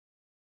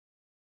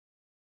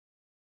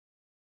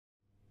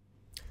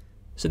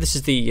So this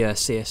is the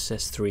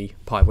CSS3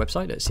 Pie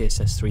website at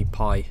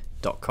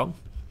CSS3Pie.com,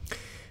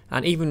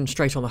 and even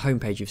straight on the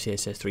homepage of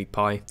CSS3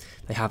 Pie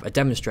they have a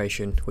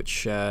demonstration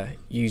which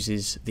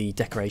uses the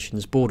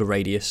decorations border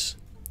radius,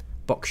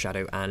 box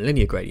shadow and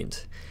linear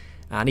gradient.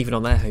 And even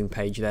on their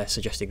homepage they're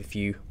suggesting if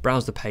you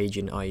browse the page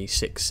in IE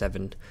 6,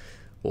 7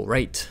 or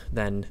 8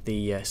 then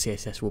the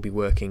CSS will be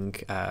working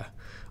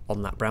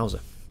on that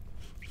browser.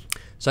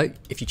 So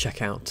if you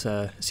check out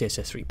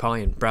CSS3 Pie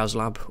in Browser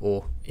Lab,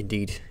 or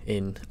indeed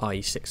in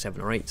IE 6, 7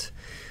 or 8,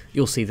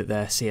 you'll see that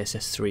their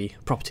CSS3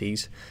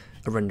 properties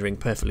are rendering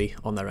perfectly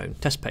on their own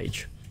test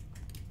page.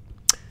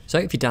 So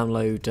if you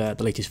download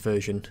the latest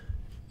version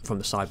from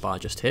the sidebar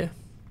just here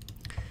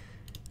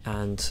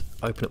and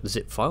open up the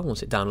zip file,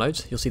 once it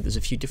downloads you'll see there's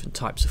a few different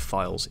types of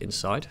files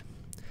inside.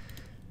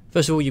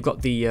 First of all, you've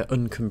got the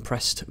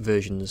uncompressed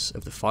versions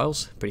of the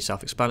files, pretty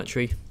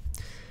self-explanatory.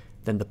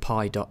 Then the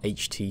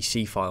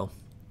pie.htc file.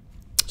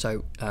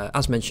 So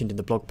as mentioned in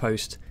the blog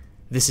post,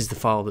 this is the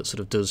file that sort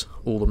of does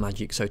all the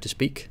magic, so to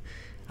speak,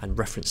 and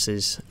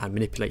references and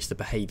manipulates the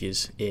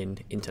behaviours in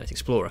Internet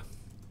Explorer.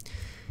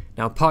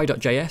 Now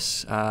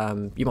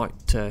pie.js, you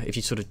might, if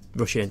you sort of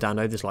rush in and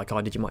download this like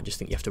I did, you might just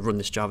think you have to run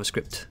this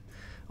JavaScript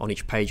on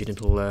each page and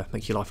it'll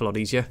make your life a lot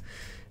easier.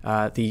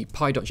 The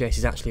pie.js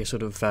is actually a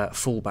sort of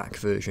fallback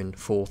version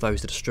for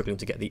those that are struggling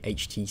to get the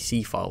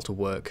HTC file to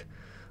work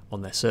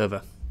on their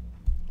server.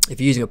 If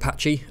you're using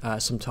Apache,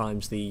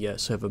 sometimes the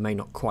server may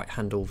not quite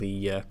handle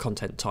the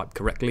content type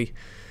correctly.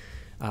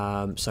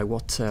 So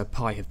what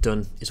Pie have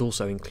done is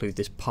also include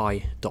this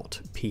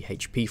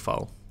pie.php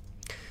file,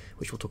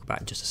 which we'll talk about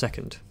in just a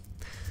second.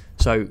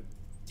 So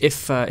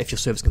if your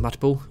server's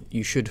compatible,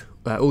 you should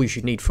all you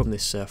should need from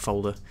this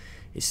folder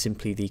is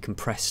simply the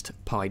compressed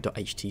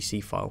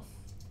pie.htc file.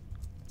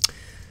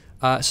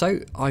 So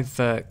I've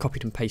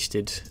copied and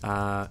pasted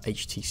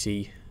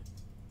HTC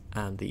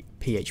and the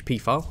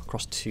PHP file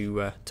across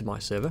to my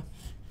server,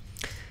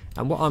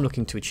 and what I'm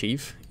looking to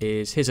achieve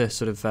is, here's a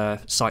sort of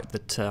site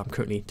that I'm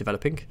currently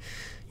developing.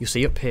 You'll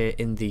see up here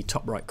in the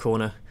top right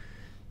corner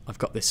I've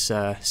got this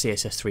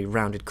CSS3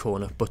 rounded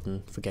corner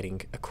button for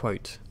getting a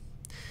quote.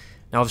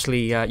 Now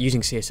obviously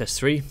using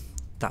CSS3,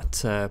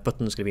 that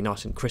button's going to be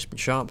nice and crisp and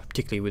sharp,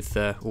 particularly with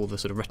all the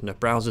sort of Retina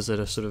browsers that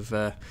are sort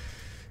of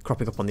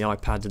cropping up on the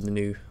iPad and the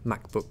new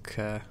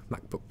MacBook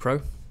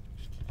Pro.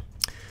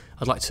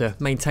 I'd like to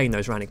maintain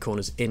those rounded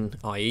corners in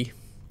IE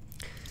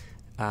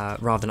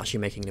rather than actually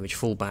making an image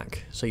fallback.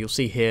 So you'll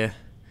see here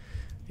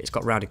it's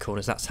got rounded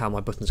corners. That's how my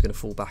button's going to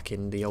fall back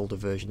in the older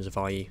versions of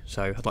IE.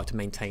 So I'd like to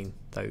maintain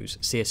those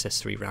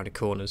CSS3 rounded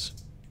corners.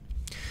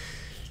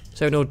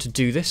 So in order to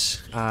do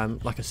this,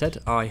 like I said,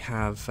 I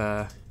have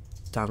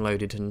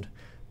downloaded and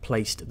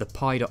placed the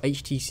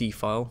pie.htc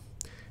file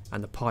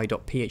and the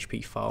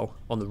pie.php file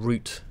on the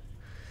root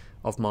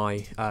of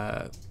my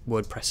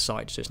WordPress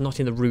site. So it's not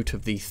in the root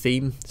of the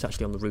theme, it's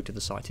actually on the root of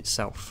the site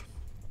itself.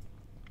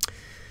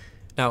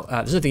 Now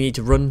there's nothing you need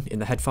to run in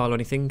the head file or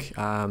anything.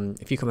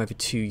 If you come over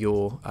to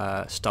your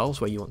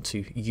styles where you want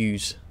to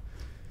use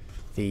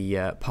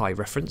the Pie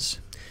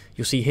reference,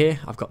 you'll see here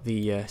I've got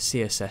the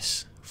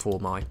CSS for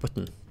my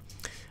button, and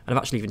I've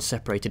actually even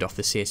separated off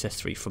the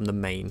CSS3 from the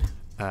main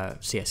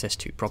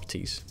CSS2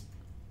 properties.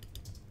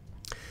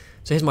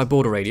 So here's my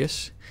border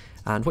radius,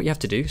 and what you have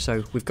to do,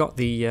 so we've got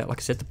the, like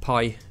I said, the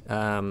Pie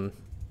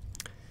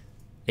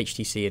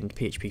HTC and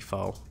PHP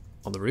file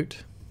on the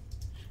root,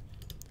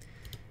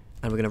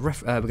 and we're going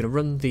to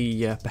run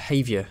the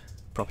behavior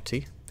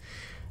property,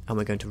 and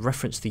we're going to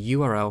reference the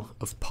URL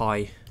of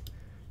pie.php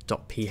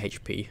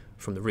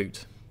from the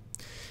root.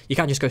 You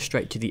can't just go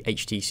straight to the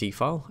HTC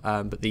file,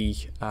 but the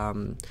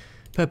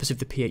purpose of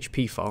the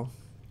PHP file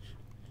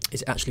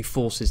is it actually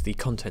forces the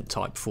content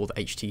type for the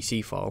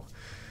HTC file.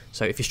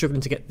 So if you're struggling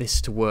to get this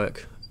to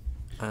work,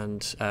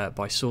 and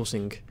by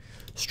sourcing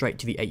straight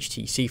to the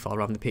HTC file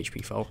rather than the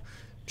PHP file,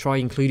 try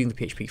including the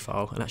PHP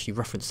file and actually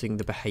referencing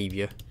the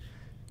behavior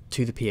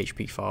to the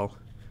PHP file,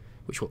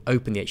 which will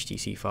open the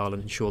HTC file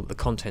and ensure that the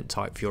content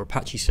type for your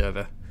Apache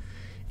server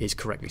is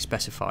correctly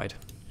specified.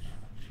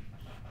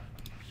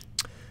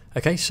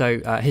 Okay,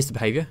 so here's the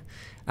behavior,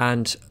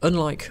 and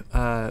unlike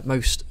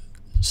most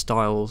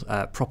style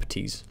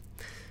properties,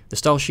 the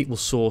style sheet will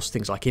source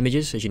things like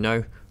images, as you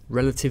know,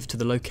 relative to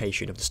the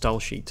location of the style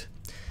sheet.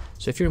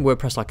 So if you're in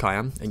WordPress like I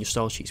am and your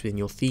style sheet's within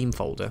your theme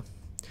folder,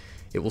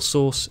 it will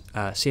source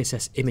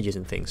CSS images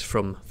and things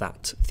from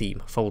that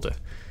theme folder,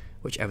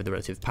 whichever the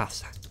relative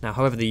paths. Now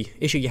however, the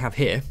issue you have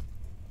here,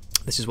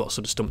 this is what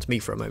sort of stumped me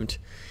for a moment,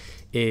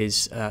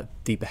 is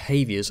the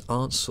behaviours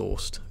aren't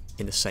sourced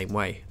in the same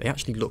way. They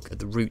actually look at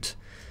the root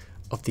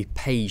of the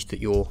page that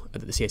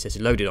the CSS is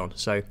loaded on.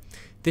 So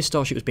this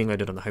style sheet was being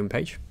loaded on the home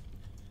page.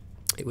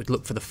 It would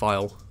look for the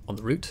file on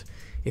the root.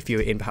 If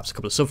you're in perhaps a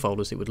couple of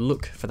subfolders, it would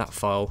look for that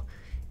file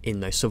in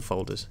those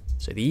subfolders.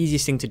 So the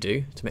easiest thing to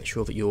do to make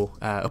sure that you're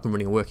up and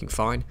running and working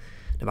fine,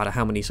 no matter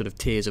how many sort of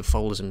tiers of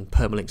folders and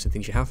permalinks and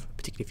things you have,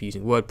 particularly if you're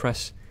using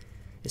WordPress,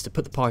 is to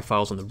put the Pie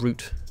files on the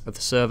root of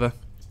the server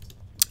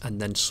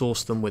and then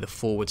source them with a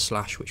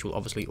 // which will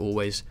obviously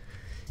always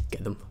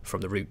get them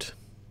from the root.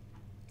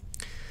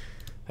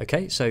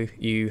 Okay, so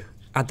you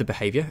add the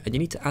behavior, and you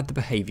need to add the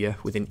behavior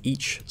within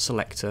each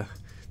selector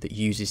that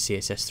uses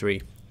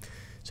CSS3.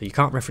 So you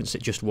can't reference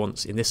it just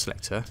once in this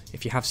selector.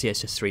 If you have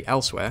CSS3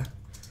 elsewhere,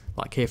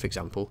 like here for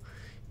example,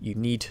 you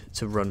need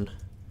to run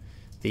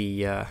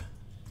the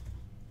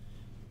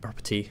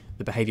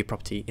behavior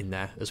property in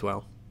there as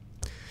well.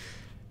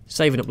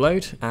 Save and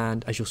upload,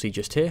 and as you'll see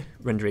just here,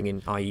 rendering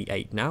in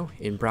IE8 now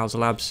in Browser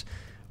Labs,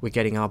 we're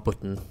getting our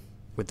button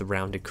with the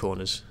rounded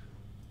corners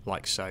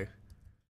like so.